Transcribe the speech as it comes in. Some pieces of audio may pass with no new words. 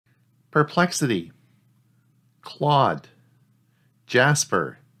Perplexity, Claude,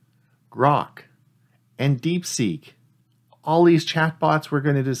 Jasper, Grock, and Deepseek. All these chatbots we're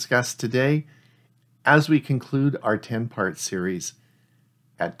going to discuss today as we conclude our 10-part series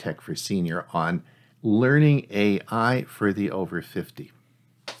at Tech for Senior on learning AI for the over 50.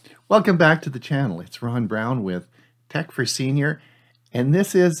 Welcome back to the channel. It's Ron Brown with Tech for Senior, and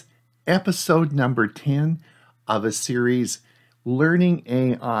this is episode number 10 of a series, Learning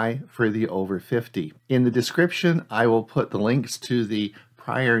AI for the over 50. In the description, I will put the links to the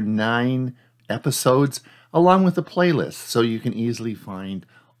prior 9 episodes along with the playlist, so you can easily find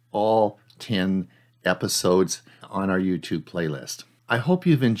all 10 episodes on our YouTube playlist. I hope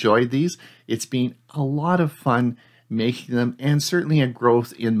you've enjoyed these. It's been a lot of fun making them, and certainly a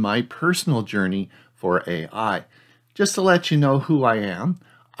growth in my personal journey for AI. Just to let you know who I am,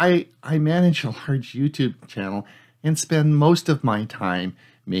 I manage a large YouTube channel and spend most of my time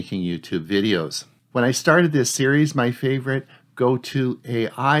making YouTube videos. When I started this series, my favorite go-to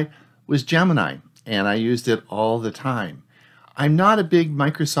AI was Gemini, and I used it all the time. I'm not a big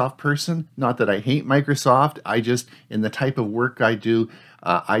Microsoft person, not that I hate Microsoft, in the type of work I do,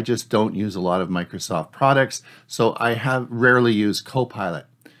 I just don't use a lot of Microsoft products, so I have rarely used Copilot.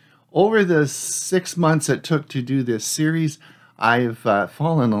 Over the 6 months it took to do this series, I've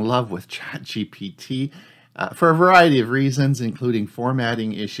fallen in love with ChatGPT for a variety of reasons, including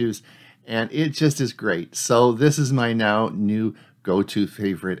formatting issues, and it just is great. So this is my now new go-to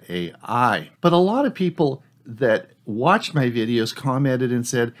favorite AI. But a lot of people that watched my videos commented and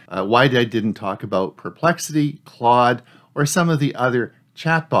said why I didn't talk about Perplexity, Claude, or some of the other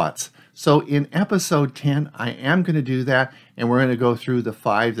chatbots. So in episode 10, I am going to do that, and we're going to go through the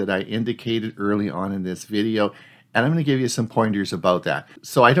 5 that I indicated early on in this video, and I'm going to give you some pointers about that.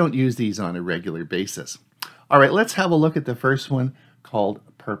 So I don't use these on a regular basis. All right, let's have a look at the first one called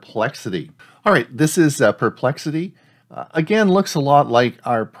Perplexity. All right, this is Perplexity. Again, looks a lot like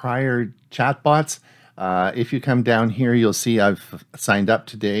our prior chatbots. If you come down here, you'll see I've signed up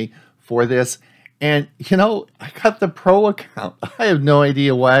today for this. And, you know, I got the Pro account. I have no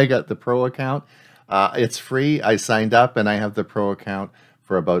idea why I got the Pro account. It's free. I signed up, and I have the Pro account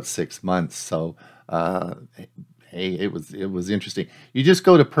for about 6 months. So, hey, it was interesting. You just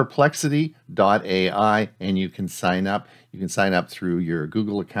go to perplexity.ai and you can sign up. You can sign up through your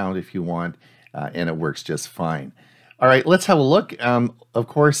Google account if you want, and it works just fine. All right, let's have a look. Of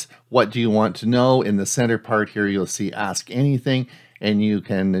course, what do you want to know? In the center part here, you'll see Ask Anything, and you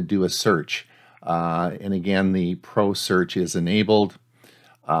can do a search. And again, the Pro search is enabled.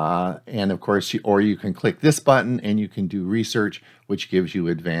 And of course, you can click this button and you can do research, which gives you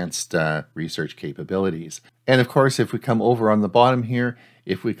advanced research capabilities. And of course, if we come over on the bottom here,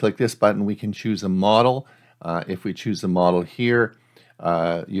 if we click this button, we can choose a model. If we choose a model here,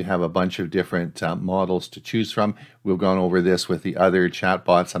 you have a bunch of different models to choose from. We've gone over this with the other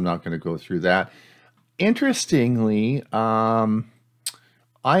chatbots. I'm not going to go through that. Interestingly,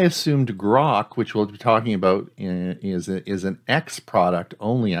 I assumed Grock, which we'll be talking about, is an X product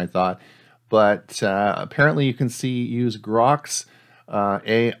only, I thought. But apparently you can use Grock's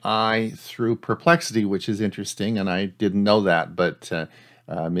AI through Perplexity, which is interesting, and I didn't know that. But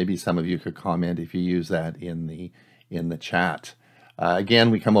maybe some of you could comment if you use that in the chat.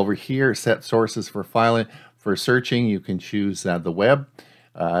 Again, we come over here, set sources for filing. For searching, you can choose the web.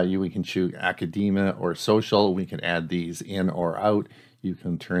 We can choose academia or social. We can add these in or out. You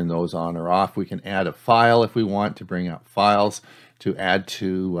can turn those on or off. We can add a file if we want to bring up files to add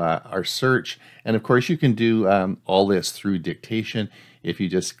to our search. And of course, you can do all this through dictation. If you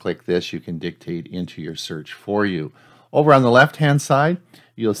just click this, you can dictate into your search for you. Over on the left-hand side,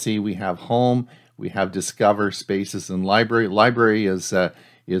 you'll see we have Home, we have Discover, Spaces, and Library. Library is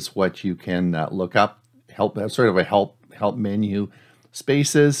what you can look up, sort of a help menu.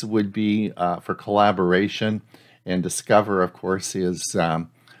 Spaces would be for collaboration. And Discover, of course, is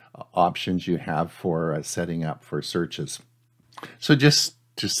options you have for setting up for searches. So just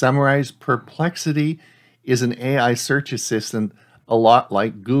to summarize, Perplexity is an AI search assistant a lot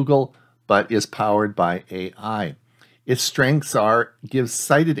like Google, but is powered by AI. Its strengths are: gives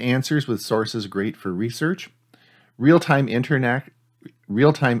cited answers with sources great for research, real-time internet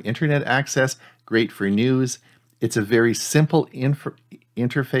access, great for news. It's a very simple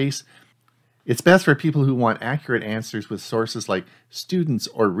interface. It's best for people who want accurate answers with sources like students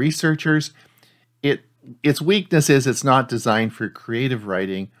or researchers. Its weakness is it's not designed for creative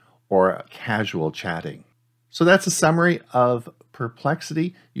writing or casual chatting. So that's a summary of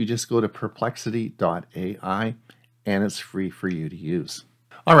Perplexity. You just go to perplexity.ai and it's free for you to use.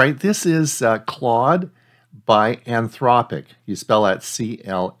 All right, this is Claude. by Anthropic. You spell that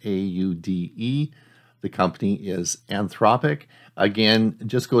C-L-A-U-D-E. The company is Anthropic. Again,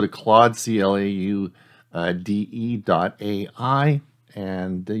 just go to Claude, C-L-A-U-D-E.ai,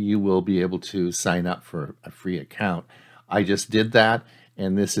 and you will be able to sign up for a free account. I just did that,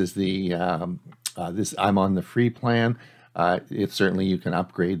 and this is the I'm on the free plan. Certainly you can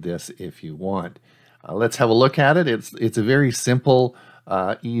upgrade this if you want. Let's have a look at it. It's a very simple,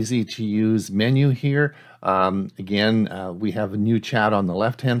 easy to use menu here. Again, we have a new chat on the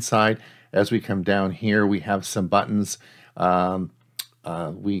left hand side. As we come down here, we have some buttons.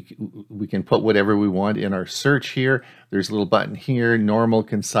 We can put whatever we want in our search here. There's a little button here: normal,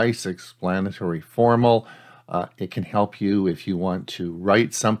 concise, explanatory, formal. It can help you if you want to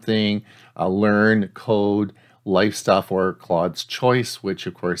write something, learn, code, life stuff, or Claude's choice, which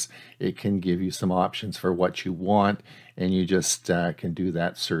of course it can give you some options for what you want, and you just can do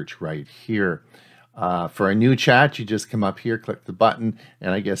that search right here. For a new chat, you just come up here, click the button,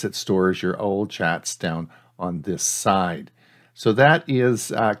 and I guess it stores your old chats down on this side. So that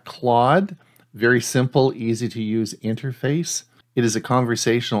is Claude. Very simple, easy to use interface. It is a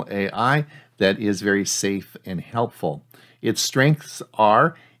conversational AI that is very safe and helpful. Its strengths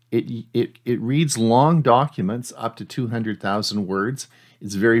are it reads long documents up to 200,000 words.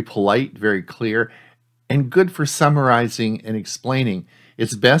 It's very polite, very clear, and good for summarizing and explaining.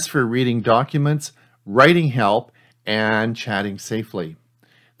 It's best for reading documents, writing help, and chatting safely.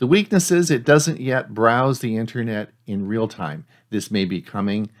 The weakness is it doesn't yet browse the internet in real time. This may be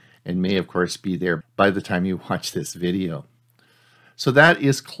coming and may of course be there by the time you watch this video. So that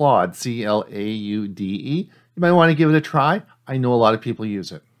is Claude, C-L-A-U-D-E. You might want to give it a try. I know a lot of people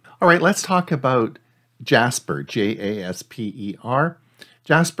use it. All right, let's talk about Jasper, J-A-S-P-E-R.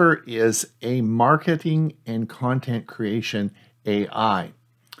 Jasper is a marketing and content creation AI.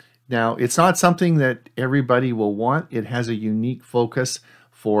 Now, it's not something that everybody will want. It has a unique focus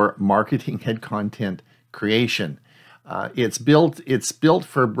for marketing and content creation. It's built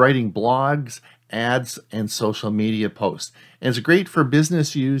for writing blogs, ads, and social media posts. And it's great for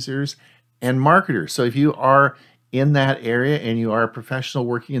business users and marketers. So if you are in that area and you are a professional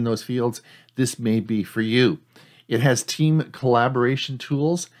working in those fields, this may be for you. It has team collaboration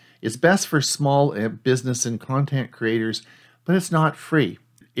tools. It's best for small business and content creators, but it's not free.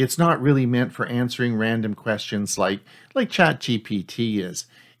 It's not really meant for answering random questions like ChatGPT is.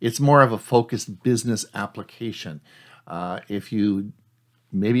 It's more of a focused business application. If you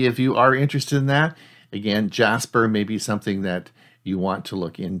are interested in that, again, Jasper may be something that you want to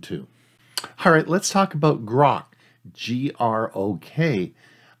look into. All right, let's talk about Grok, G-R-O-K.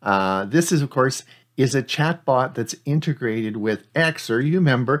 This is, of course, is a chatbot that's integrated with X, or you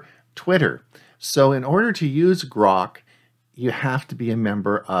remember, Twitter. So in order to use Grok, you have to be a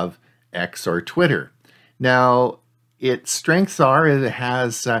member of X or Twitter. Now, its strengths are it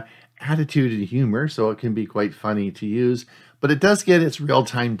has attitude and humor, so it can be quite funny to use, but it does get its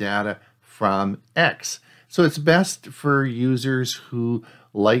real-time data from X. So it's best for users who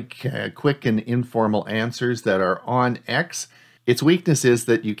like quick and informal answers that are on X. Its weakness is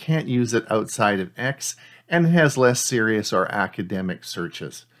that you can't use it outside of X, and it has less serious or academic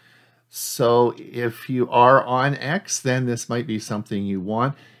searches. So if you are on X, then this might be something you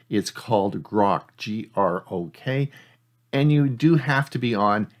want. It's called Grok, G-R-O-K, and you do have to be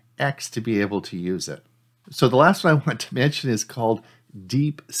on X to be able to use it. So the last one I want to mention is called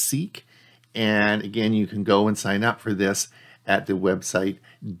Deepseek, and again, you can go and sign up for this at the website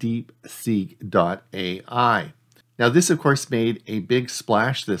deepseek.ai. Now this, of course, made a big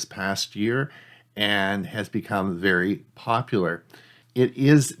splash this past year and has become very popular. It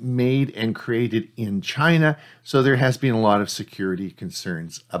is made and created in China, so there has been a lot of security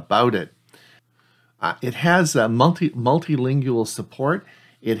concerns about it. It has multilingual support.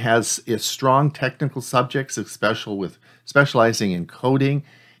 It has strong technical subjects, specializing in coding.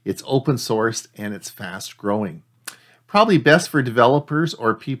 It's open sourced and it's fast growing. Probably best for developers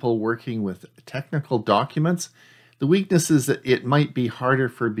or people working with technical documents. The weakness is that it might be harder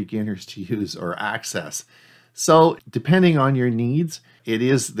for beginners to use or access. So depending on your needs,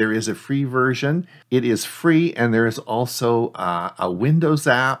 there is a free version. It is free, and there is also a Windows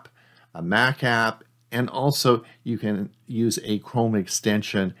app, a Mac app, and also you can use a Chrome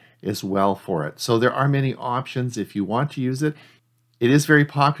extension as well for it. So there are many options if you want to use it. It is very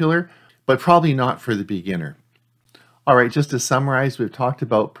popular, but probably not for the beginner. All right, just to summarize, we've talked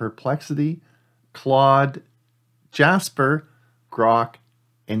about Perplexity, Claude, Jasper, Grok,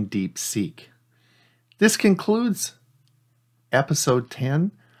 and Deepseek. This concludes episode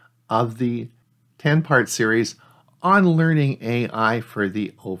 10 of the 10-part series on learning AI for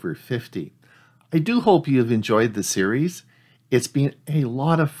the over 50. I do hope you have enjoyed the series. It's been a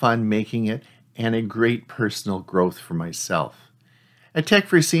lot of fun making it and a great personal growth for myself. At Tech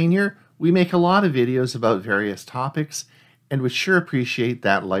for Senior, we make a lot of videos about various topics and would sure appreciate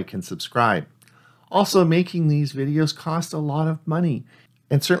that like and subscribe. Also, making these videos cost a lot of money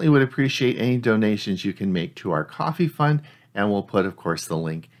and certainly would appreciate any donations you can make to our coffee fund, and we'll put, of course, the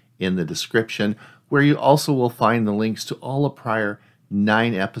link in the description, where you also will find the links to all the prior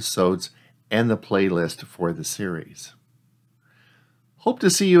 9 episodes and the playlist for the series. Hope to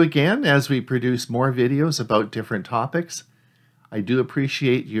see you again as we produce more videos about different topics. I do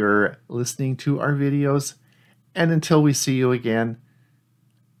appreciate your listening to our videos, and until we see you again,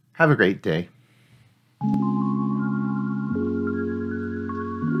 have a great day.